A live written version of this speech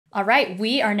All right,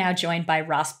 we are now joined by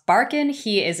Ross Barkan.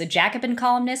 He is a Jacobin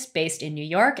columnist based in New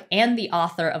York and the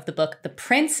author of the book The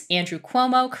Prince, Andrew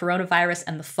Cuomo, Coronavirus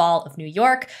and the Fall of New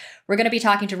York. We're going to be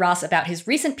talking to Ross about his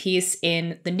recent piece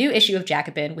in the new issue of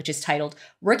Jacobin, which is titled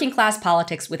Working Class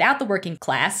Politics Without the Working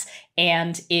Class,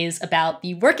 and is about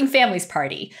the Working Families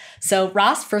Party. So,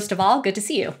 Ross, first of all, good to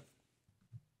see you.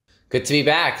 Good to be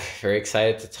back. Very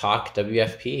excited to talk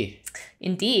WFP.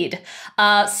 Indeed.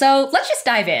 So let's just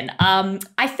dive in.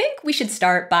 I think we should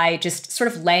start by just sort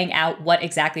of laying out what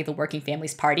exactly the Working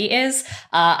Families Party is.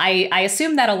 I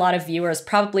assume that a lot of viewers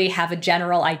probably have a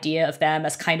general idea of them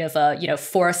as kind of a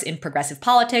force in progressive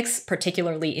politics,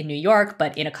 particularly in New York,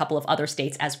 but in a couple of other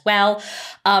states as well.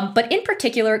 But in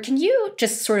particular, can you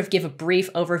just sort of give a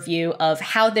brief overview of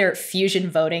how their fusion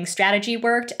voting strategy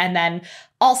worked, and then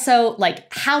also,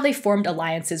 like, how they formed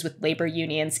alliances with labor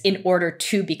unions in order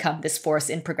to become this force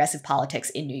in progressive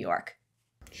politics in New York?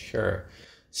 Sure.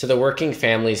 So the Working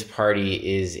Families Party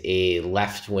is a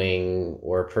left-wing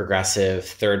or progressive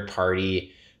third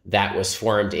party that was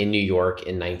formed in New York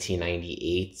in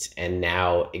 1998 and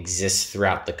now exists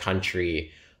throughout the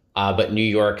country. But New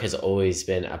York has always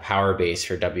been a power base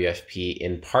for WFP,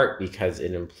 in part because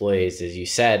it employs, as you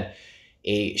said,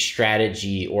 a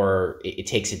strategy, or it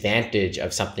takes advantage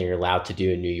of something you're allowed to do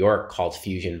in New York called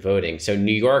fusion voting. So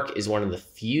New York is one of the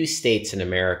few states in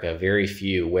America, very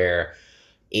few, where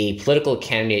a political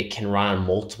candidate can run on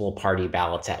multiple party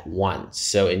ballots at once.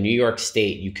 So in New York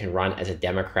State, you can run as a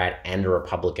Democrat and a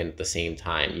Republican at the same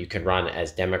time. You can run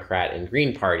as Democrat and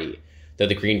Green Party, though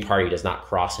the Green Party does not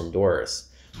cross endorse.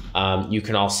 You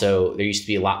can also, there used to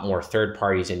be a lot more third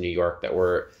parties in New York that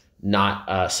were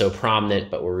not so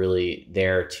prominent, but were really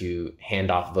there to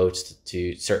hand off votes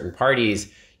to certain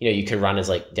parties. You can run as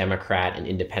like Democrat and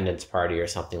Independence Party or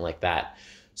something like that.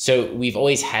 So we've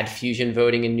always had fusion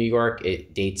voting in New York.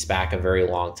 It dates back a very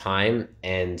long time.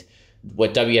 And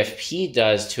what WFP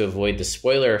does to avoid the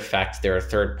spoiler effect, they're a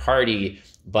third party,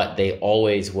 but they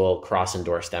always will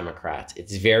cross-endorse Democrats.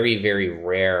 It's very, very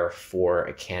rare for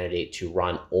a candidate to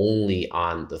run only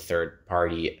on the third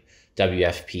party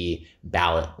WFP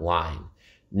ballot line.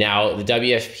 Now, the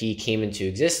WFP came into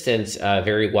existence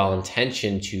very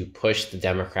well-intentioned to push the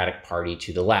Democratic Party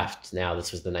to the left. Now,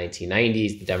 this was the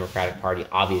 1990s. The Democratic Party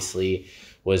obviously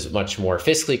was much more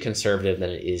fiscally conservative than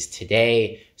it is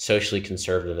today, socially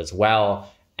conservative as well.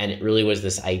 And it really was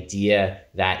this idea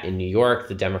that in New York,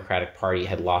 the Democratic Party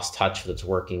had lost touch with its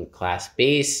working class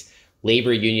base.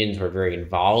 Labor unions were very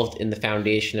involved in the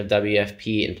foundation of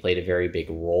WFP and played a very big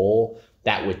role.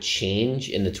 That would change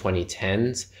in the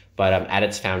 2010s, but at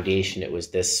its foundation, it was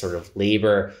this sort of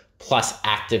labor plus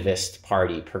activist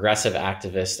party, progressive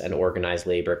activists and organized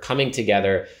labor coming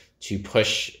together to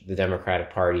push the Democratic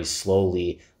Party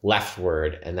slowly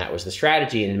leftward. And that was the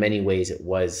strategy. And in many ways, it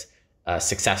was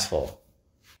successful.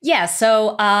 Yeah,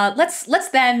 so let's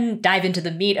then dive into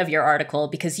the meat of your article,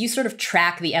 because you sort of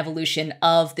track the evolution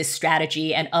of this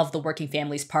strategy and of the Working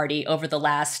Families Party over the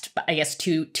last, I guess,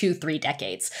 three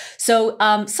decades. So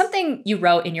something you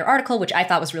wrote in your article, which I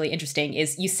thought was really interesting,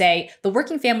 is you say the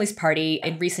Working Families Party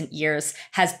in recent years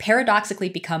has paradoxically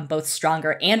become both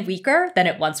stronger and weaker than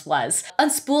it once was.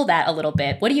 Unspool that a little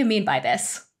bit. What do you mean by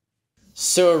this?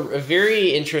 So a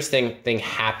very interesting thing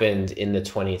happened in the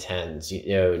 2010s.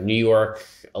 New York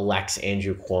elects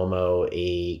Andrew Cuomo,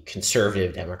 a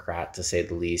conservative Democrat, to say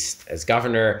the least, as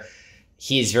governor.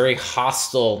 He is very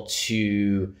hostile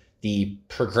to the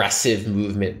progressive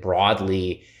movement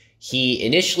broadly. He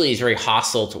initially is very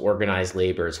hostile to organized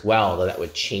labor as well, though that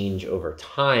would change over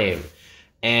time.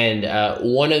 And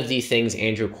one of the things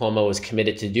Andrew Cuomo was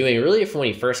committed to doing, really from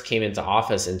when he first came into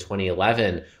office in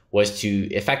 2011, was to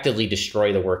effectively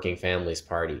destroy the Working Families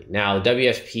Party. Now, the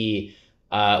WFP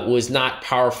was not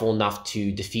powerful enough to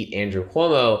defeat Andrew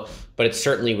Cuomo, but it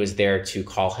certainly was there to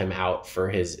call him out for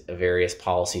his various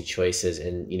policy choices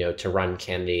and, to run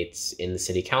candidates in the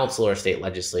city council or state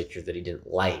legislature that he didn't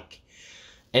like.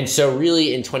 And so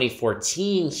really in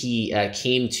 2014, he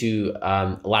came to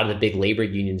a lot of the big labor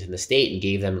unions in the state and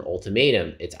gave them an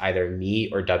ultimatum. It's either me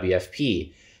or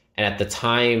WFP. And at the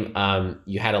time,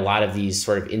 you had a lot of these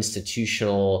sort of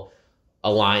institutional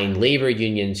aligned labor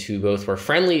unions who both were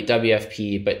friendly at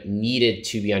WFP, but needed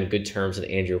to be on good terms with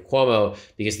Andrew Cuomo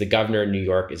because the governor of New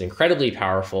York is incredibly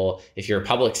powerful. If you're a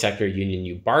public sector union,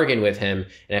 you bargain with him.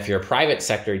 And if you're a private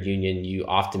sector union, you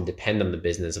often depend on the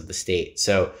business of the state.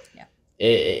 So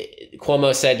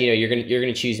Cuomo said, you're going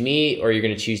to choose me or you're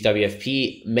going to choose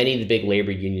WFP. Many of the big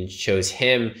labor unions chose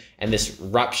him. And this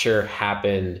rupture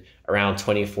happened around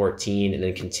 2014 and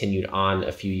then continued on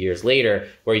a few years later,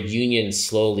 where unions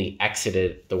slowly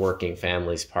exited the Working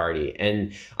Families Party.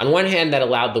 And on one hand, that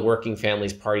allowed the Working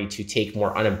Families Party to take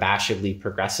more unabashedly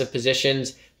progressive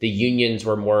positions. The unions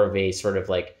were more of a sort of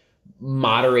like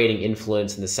moderating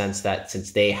influence in the sense that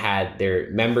since they had their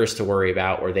members to worry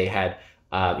about, or they had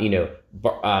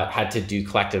had to do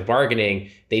collective bargaining,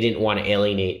 they didn't want to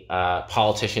alienate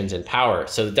politicians in power.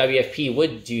 So the WFP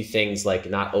would do things like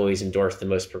not always endorse the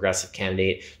most progressive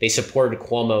candidate. They supported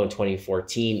Cuomo in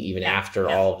 2014, even after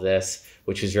all of this,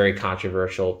 which was very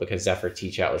controversial because Zephyr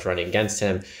Teachout was running against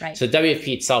him. Right. So the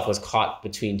WFP itself was caught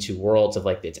between two worlds of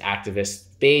like its activist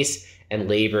base and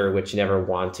labor, which never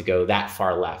wanted to go that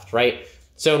far left, right?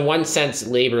 So in one sense,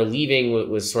 labor leaving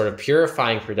was sort of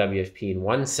purifying for WFP in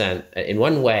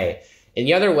one way. In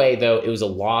the other way, though, it was a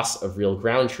loss of real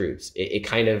ground troops. It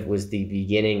kind of was the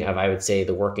beginning of, I would say,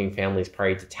 the Working Families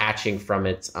Party detaching from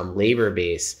its labor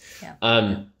base.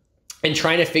 And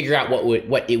trying to figure out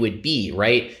what it would be,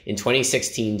 right? In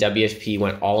 2016, WFP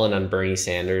went all in on Bernie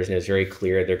Sanders, and it was very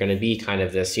clear they're going to be kind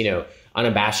of this,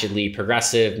 unabashedly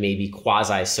progressive, maybe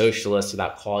quasi-socialist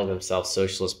without calling themselves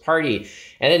Socialist Party.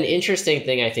 And then the interesting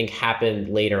thing I think happened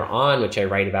later on, which I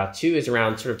write about too, is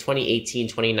around sort of 2018,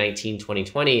 2019,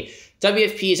 2020,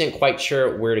 WFP isn't quite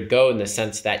sure where to go in the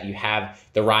sense that you have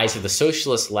the rise of the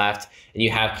socialist left and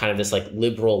you have kind of this like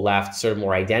liberal left, sort of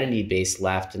more identity-based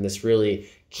left. And this really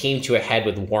came to a head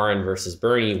with Warren versus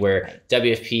Bernie, where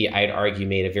WFP, I'd argue,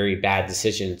 made a very bad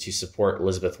decision to support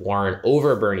Elizabeth Warren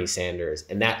over Bernie Sanders.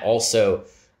 And that also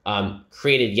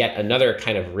created yet another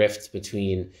kind of rift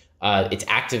between its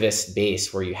activist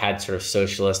base, where you had sort of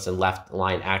socialist and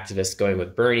left-aligned activists going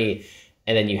with Bernie,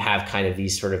 and then you have kind of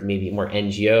these sort of maybe more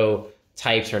NGO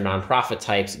types or nonprofit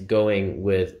types going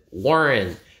with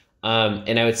Warren.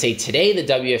 And I would say today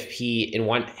the WFP, in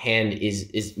one hand,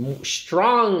 is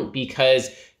strong because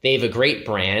they have a great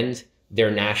brand.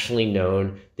 They're nationally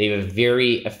known. They have a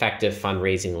very effective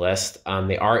fundraising list.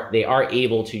 They are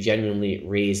able to genuinely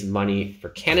raise money for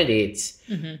candidates.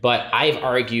 Mm-hmm. But I've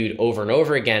argued over and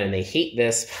over again, and they hate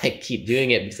this, but I keep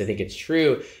doing it because I think it's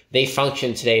true. They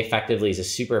function today effectively as a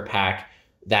super PAC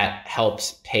that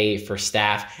helps pay for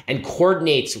staff and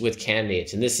coordinates with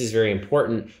candidates. And this is very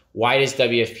important. Why does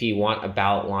WFP want a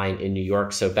ballot line in New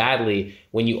York so badly?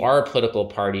 When you are a political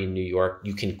party in New York,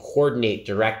 you can coordinate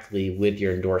directly with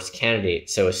your endorsed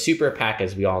candidate. So a super PAC,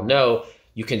 as we all know,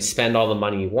 you can spend all the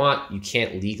money you want. You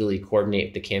can't legally coordinate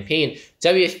with the campaign.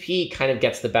 WFP kind of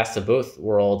gets the best of both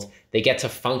worlds. They get to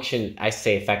function, I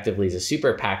say, effectively as a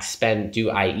super PAC, spend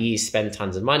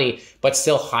tons of money, but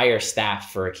still hire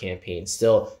staff for a campaign,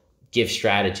 still give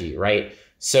strategy, right?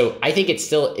 So I think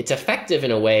it's effective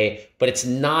in a way, but it's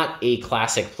not a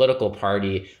classic political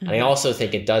party. Mm-hmm. And I also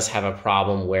think it does have a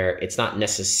problem where it's not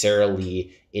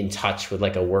necessarily in touch with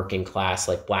like a working class,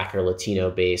 like Black or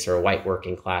Latino base, or a white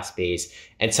working class base.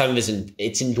 And some of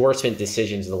its endorsement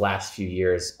decisions in the last few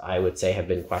years, I would say, have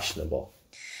been questionable.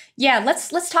 Yeah,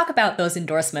 let's talk about those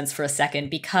endorsements for a second,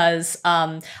 because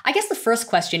I guess the first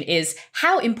question is,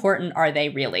 how important are they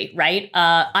really, right?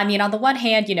 I mean, on the one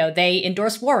hand, they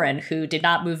endorsed Warren, who did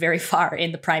not move very far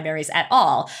in the primaries at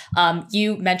all.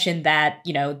 You mentioned that,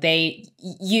 you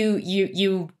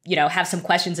have some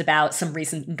questions about some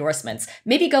recent endorsements.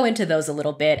 Maybe go into those a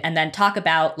little bit and then talk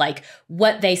about like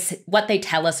what they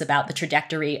tell us about the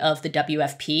trajectory of the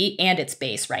WFP and its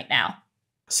base right now.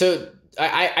 So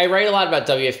I write a lot about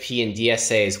WFP and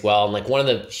DSA as well. And like one of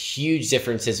the huge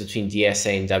differences between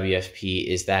DSA and WFP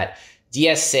is that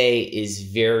DSA is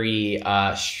very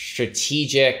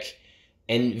strategic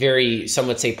and very, some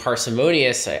would say,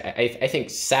 parsimonious. I think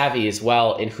savvy as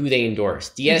well in who they endorse.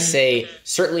 DSA,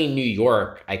 certainly New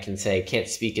York, I can say, can't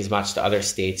speak as much to other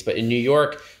states, but in New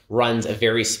York runs a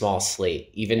very small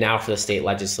slate. Even now for the state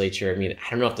legislature, I mean, I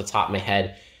don't know off the top of my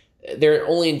head, they're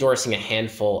only endorsing a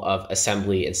handful of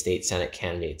assembly and state senate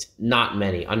candidates, not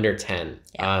many, under 10.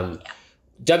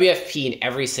 WFP in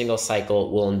every single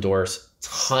cycle will endorse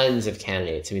tons of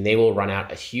candidates. I mean, they will run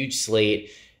out a huge slate.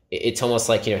 It's almost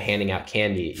like, handing out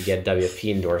candy. You get a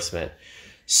WFP endorsement.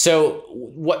 So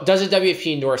what does a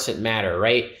WFP endorsement matter,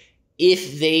 right?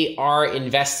 If they are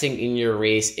investing in your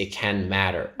race, it can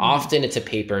matter. Mm-hmm. Often it's a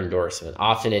paper endorsement.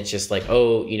 Often it's just like,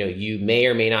 you may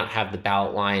or may not have the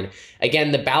ballot line.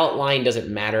 Again, the ballot line doesn't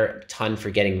matter a ton for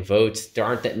getting votes. There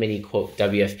aren't that many, quote,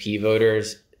 WFP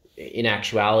voters. In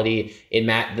actuality,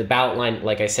 the ballot line,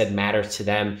 like I said, matters to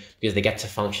them because they get to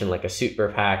function like a super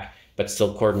PAC, but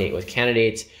still coordinate with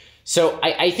candidates. So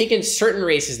I think in certain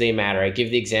races they matter. I give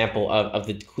the example of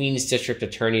the Queens District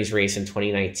Attorney's race in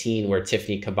 2019, where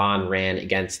Tiffany Caban ran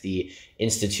against the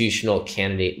institutional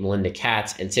candidate Melinda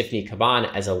Katz, and Tiffany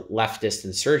Caban, as a leftist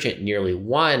insurgent, nearly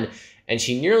won. And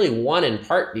she nearly won in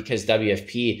part because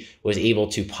WFP was able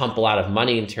to pump a lot of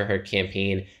money into her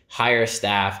campaign, hire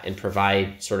staff, and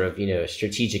provide sort of,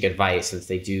 strategic advice, since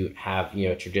they do have,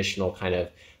 a traditional kind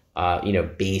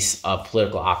of base of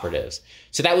political operatives.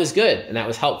 So that was good and that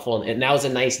was helpful. And that was a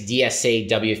nice DSA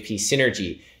WFP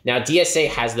synergy. Now, DSA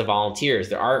has the volunteers.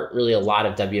 There aren't really a lot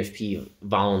of WFP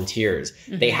volunteers.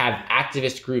 Mm-hmm. They have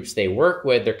activist groups they work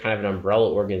with. They're kind of an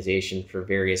umbrella organization for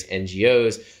various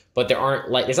NGOs, but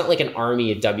there's not like an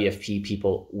army of WFP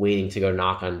people waiting to go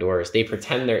knock on doors. They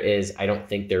pretend there is. I don't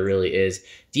think there really is.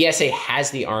 DSA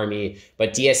has the army,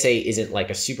 but DSA isn't like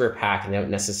a super PAC, and they don't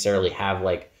necessarily have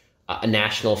like a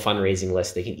national fundraising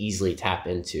list they can easily tap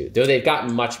into, though they've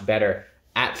gotten much better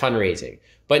at fundraising.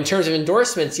 But in terms of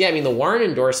endorsements, the Warren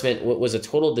endorsement was a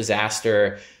total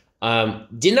disaster.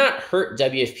 Did not hurt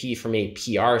WFP from a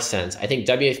PR sense. I think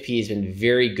WFP has been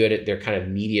very good at their kind of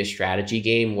media strategy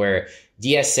game, where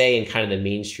DSA and kind of the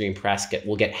mainstream press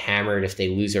will get hammered if they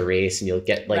lose a race, and you'll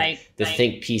get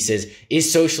think pieces.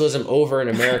 Is socialism over in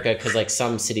America because like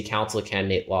some city council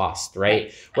candidate lost,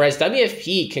 right? Whereas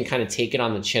WFP can kind of take it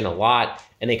on the chin a lot,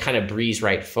 and they kind of breeze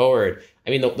right forward.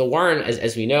 I mean, the Warren,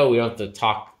 as we know, we don't have to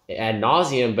talk ad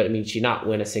nauseum, but I mean, she did not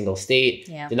win a single state,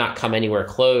 did not come anywhere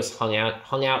close, hung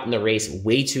out in the race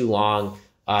way too long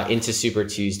into Super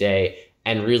Tuesday,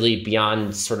 and really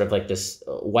beyond sort of like this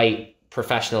white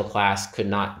professional class could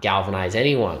not galvanize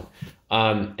anyone.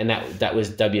 And that was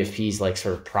WFP's like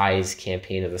sort of prize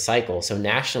campaign of the cycle. So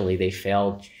nationally, they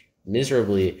failed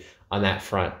miserably on that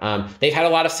front. They've had a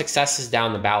lot of successes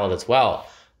down the ballot as well.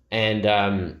 And,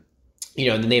 and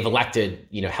then they've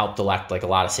helped elect like a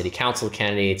lot of city council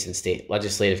candidates and state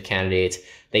legislative candidates.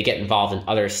 They get involved in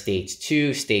other states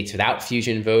too, states without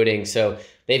fusion voting. So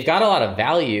they've got a lot of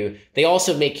value. They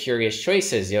also make curious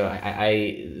choices.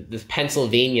 The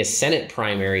Pennsylvania Senate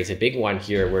primary is a big one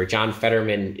here, where John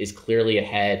Fetterman is clearly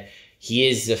ahead. He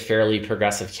is a fairly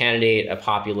progressive candidate, a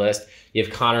populist. You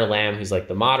have Connor Lamb, who's like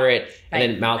the moderate, and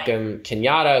then Malcolm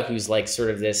Kenyatta, who's like sort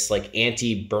of this like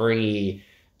anti-Bernie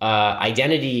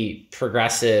identity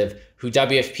progressive, who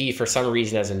WFP for some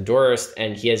reason has endorsed,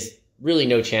 and he has really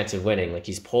no chance of winning. Like,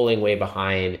 he's polling way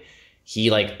behind.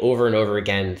 He like over and over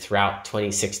again throughout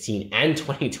 2016 and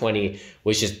 2020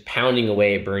 was just pounding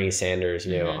away at Bernie Sanders,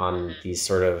 on these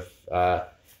sort of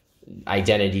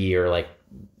identity or like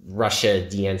Russia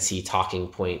DNC talking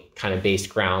point kind of based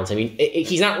grounds. I mean,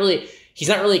 he's not really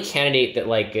a candidate that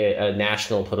like a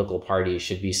national political party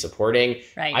should be supporting.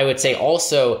 Right. I would say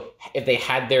also, if they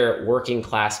had their working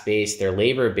class base, their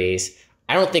labor base,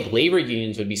 I don't think labor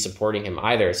unions would be supporting him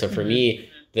either. So for me,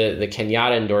 the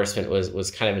Kenyatta endorsement was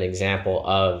kind of an example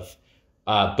of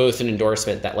both an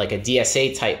endorsement that like a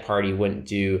DSA type party wouldn't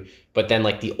do, but then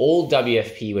like the old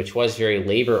WFP, which was very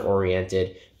labor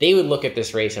oriented, they would look at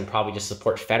this race and probably just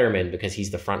support Fetterman because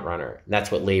he's the front runner. And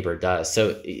that's what labor does.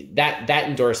 So that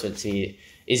endorsement to me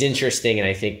is interesting, and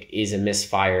I think is a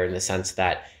misfire in the sense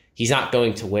that he's not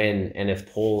going to win. And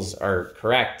if polls are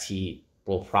correct, he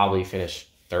will probably finish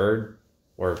third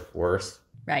or worse.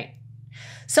 Right.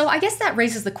 So I guess that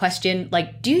raises the question,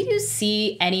 like, do you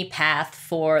see any path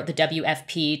for the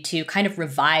WFP to kind of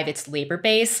revive its labor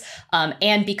base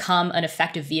and become an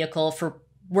effective vehicle for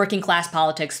working class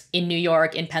politics in New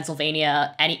York, in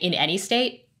Pennsylvania, in any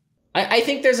state? I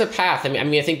think there's a path. I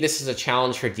mean, I think this is a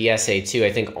challenge for DSA too.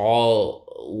 I think all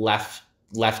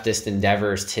leftist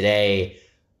endeavors today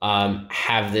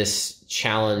have this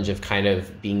challenge of kind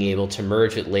of being able to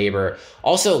merge with labor.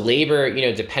 Also, labor,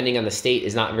 depending on the state,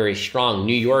 is not very strong.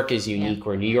 New York is unique,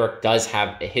 where New York does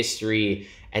have a history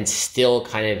and still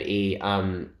kind of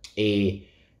a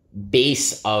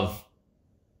base of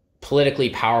politically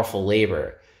powerful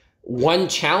labor. One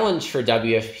challenge for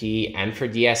WFP and for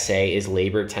DSA is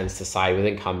labor tends to side with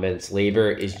incumbents.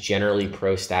 Labor is generally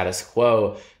pro status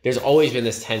quo. There's always been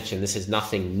this tension. This is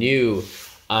nothing new.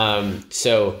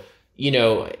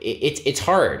 It's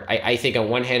hard. I think on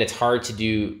one hand, it's hard to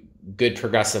do good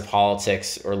progressive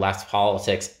politics or left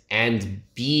politics and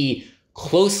be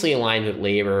closely aligned with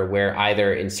labor, where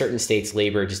either in certain states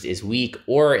labor just is weak,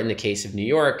 or in the case of New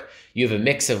York, you have a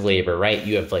mix of labor, right?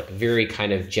 You have like very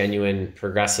kind of genuine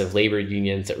progressive labor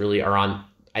unions that really are on,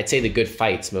 I'd say, the good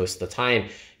fights most of the time.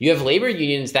 You have labor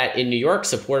unions that in New York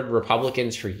supported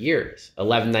Republicans for years.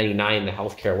 1199, the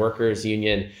healthcare workers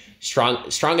union,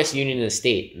 strongest union in the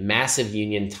state, massive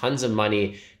union, tons of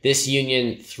money. This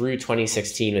union through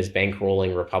 2016 was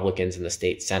bankrolling Republicans in the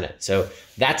state Senate. So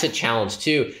that's a challenge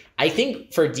too. I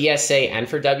think for DSA and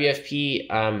for WFP,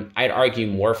 I'd argue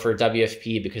more for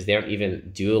WFP because they don't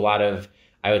even do a lot of,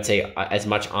 I would say, as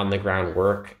much on the ground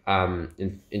work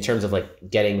in terms of like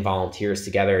getting volunteers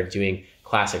together and doing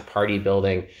classic party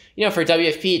building. For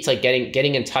WFP, it's like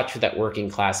getting in touch with that working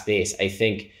class base. I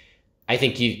think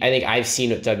I've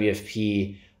seen at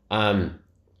WFP,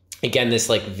 again, this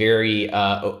like very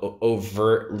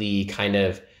overtly kind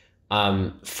of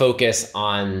focus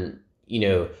on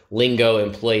lingo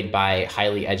employed by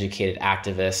highly educated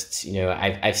activists.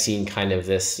 I've seen kind of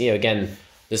this, again,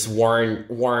 this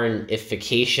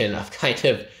Warrenification of kind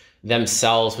of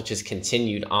themselves, which has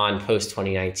continued on post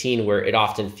 2019, where it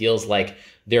often feels like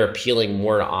they're appealing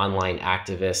more to online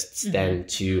activists than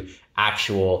to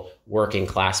actual working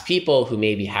class people who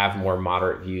maybe have more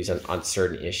moderate views on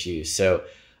certain issues. So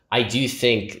I do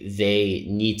think they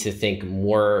need to think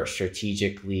more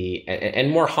strategically and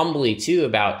more humbly too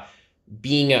about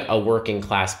being a working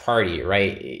class party,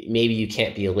 right? Maybe you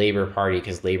can't be a labor party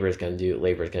because labor is going to do what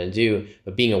labor is going to do,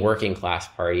 but being a working class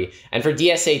party. And for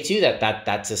DSA too,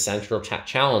 that's a central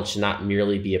challenge, to not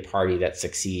merely be a party that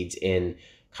succeeds in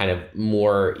kind of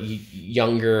more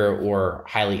younger or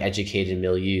highly educated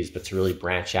milieus, but to really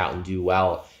branch out and do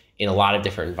well in a lot of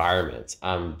different environments.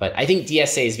 But I think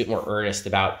DSA is a bit more earnest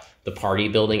about the party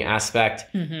building aspect.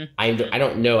 I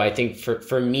don't know. I think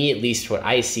for me, at least what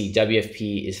I see,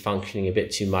 WFP is functioning a bit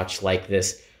too much like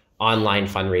this online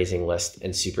fundraising list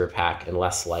and super PAC, and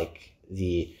less like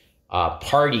the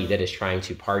party that is trying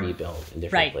to party build in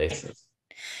different places.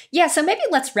 Yeah, so maybe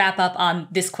let's wrap up on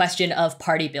this question of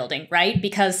party building, right?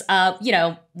 Because,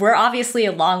 we're obviously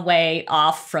a long way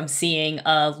off from seeing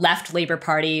a left Labor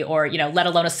Party or, let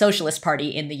alone a socialist party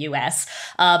in the US.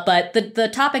 But the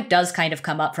topic does kind of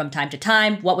come up from time to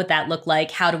time. What would that look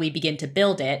like? How do we begin to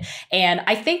build it? And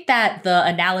I think that the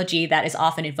analogy that is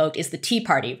often invoked is the Tea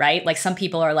Party, right? Like some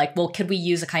people are like, well, could we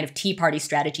use a kind of Tea Party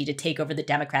strategy to take over the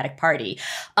Democratic Party?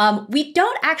 We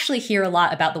don't actually hear a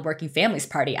lot about the Working Families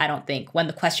Party, I don't think, when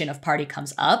the question of party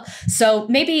comes up. So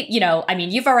maybe,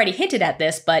 you've already hinted at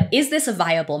this, but is this a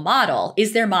viable model?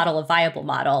 Is their model a viable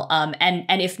model?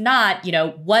 And if not,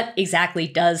 what exactly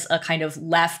does a kind of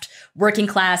left working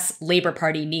class Labor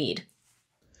Party need?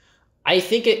 I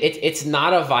think it's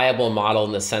not a viable model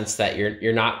in the sense that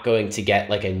you're not going to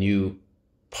get like a new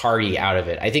party out of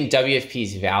it. I think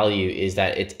WFP's value is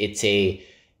that it's a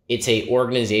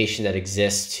organization that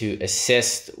exists to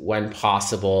assist, when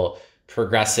possible,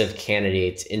 progressive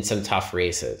candidates in some tough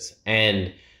races.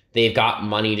 And they've got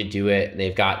money to do it.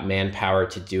 They've got manpower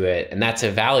to do it. And that's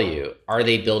a value. Are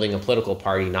they building a political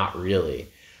party? Not really.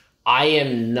 I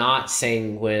am not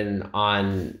sanguine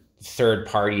on third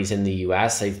parties in the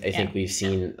US. I think we've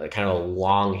seen a kind of a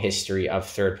long history of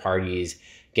third parties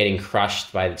getting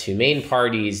crushed by the two main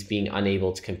parties, being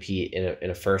unable to compete in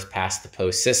a first past the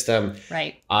post system.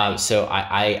 Right. So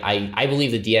I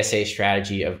believe the DSA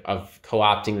strategy of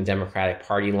co-opting the Democratic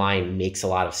Party line makes a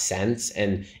lot of sense.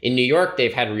 And in New York,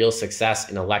 they've had real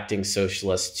success in electing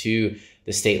socialists to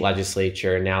the state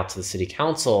legislature and now to the city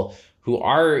council, who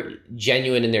are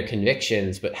genuine in their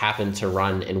convictions, but happen to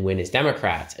run and win as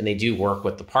Democrats. And they do work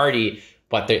with the party,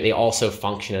 but they also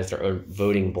function as their own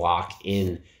voting bloc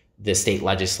in the state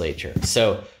legislature.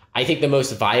 So I think the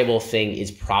most viable thing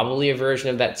is probably a version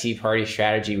of that Tea Party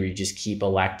strategy where you just keep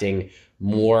electing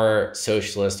more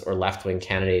socialist or left-wing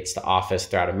candidates to office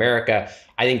throughout America.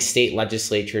 I think state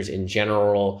legislatures in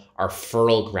general are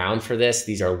fertile ground for this.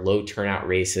 These are low turnout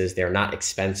races. They're not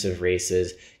expensive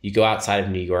races. You go outside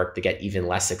of New York, they get even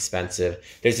less expensive.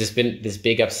 There's been this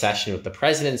big obsession with the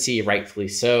presidency, rightfully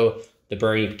so. The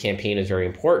Bernie campaign is very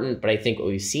important, but I think what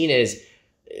we've seen is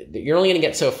you're only going to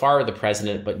get so far with the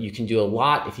president, but you can do a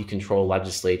lot if you control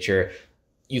legislature.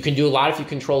 You can do a lot if you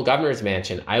control governor's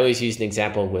mansion. I always use an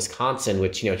example of Wisconsin,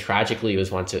 which, tragically was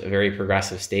once a very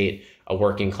progressive state, a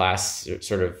working class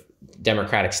sort of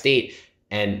democratic state,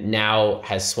 and now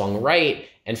has swung right.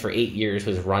 And for 8 years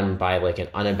was run by like an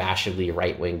unabashedly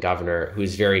right-wing governor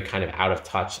who's very kind of out of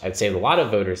touch, I'd say, with a lot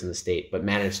of voters in the state, but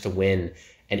managed to win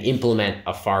and implement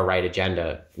a far right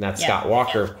agenda. And that's Scott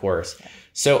Walker, of course. Yeah.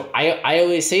 So I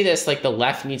always say this, like the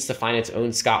left needs to find its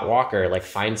own Scott Walker, like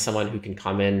find someone who can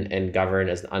come in and govern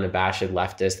as an unabashed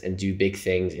leftist and do big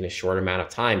things in a short amount of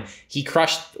time. He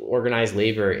crushed organized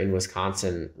labor in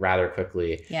Wisconsin rather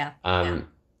quickly.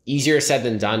 Easier said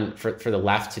than done for the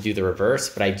left to do the reverse.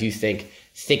 But I do think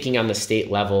thinking on the state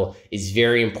level is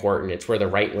very important. It's where the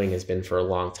right wing has been for a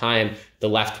long time. The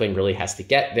left wing really has to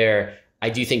get there. I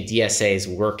do think DSA is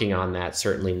working on that,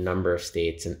 certainly in a number of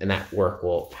states, and that work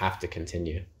will have to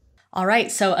continue. All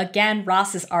right, so again,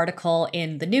 Ross's article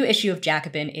in the new issue of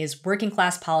Jacobin is Working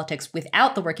Class Politics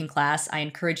Without the Working Class. I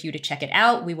encourage you to check it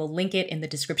out. We will link it in the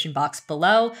description box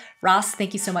below. Ross,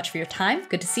 thank you so much for your time.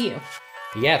 Good to see you.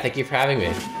 Yeah, thank you for having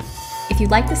me. If you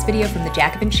like this video from The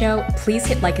Jacobin Show, please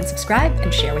hit like and subscribe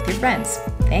and share with your friends.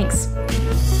 Thanks.